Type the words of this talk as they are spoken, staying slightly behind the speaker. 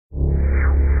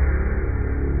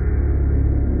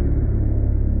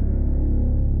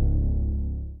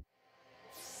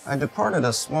I departed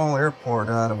a small airport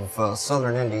out of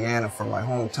southern Indiana from my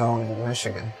hometown in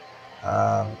Michigan.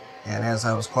 And as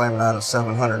I was climbing out of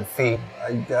 700 feet,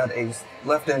 I got a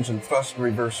left engine thrust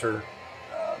reverser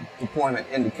deployment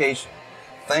indication.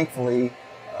 Thankfully,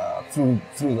 through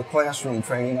the classroom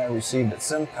training I received at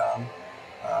SIMCOM,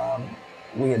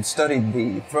 we had studied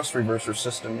the thrust reverser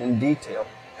system in detail.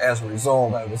 As a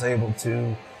result, I was able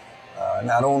to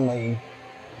not only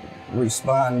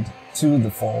respond to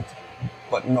the fault,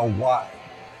 but know why.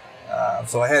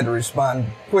 So I had to respond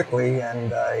quickly,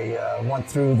 and I went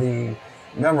through the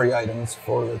memory items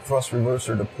for the thrust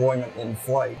reverser deployment in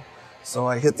flight. So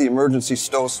I hit the emergency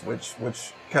stow switch,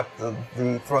 which kept the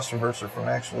thrust reverser from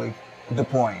actually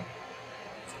deploying.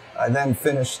 I then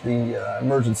finished the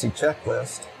emergency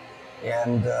checklist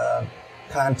and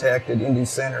contacted Indy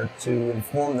Center to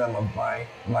inform them of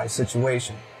my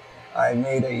situation. I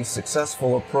made a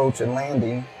successful approach and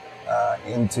landing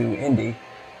into Indy,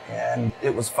 and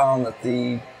it was found that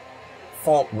the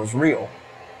fault was real,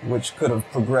 which could have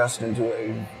progressed into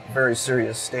a very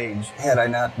serious stage had I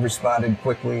not responded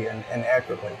quickly and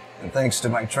accurately. And thanks to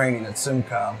my training at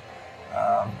SIMCOM,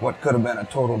 what could have been a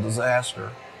total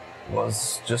disaster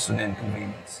was just an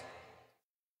inconvenience.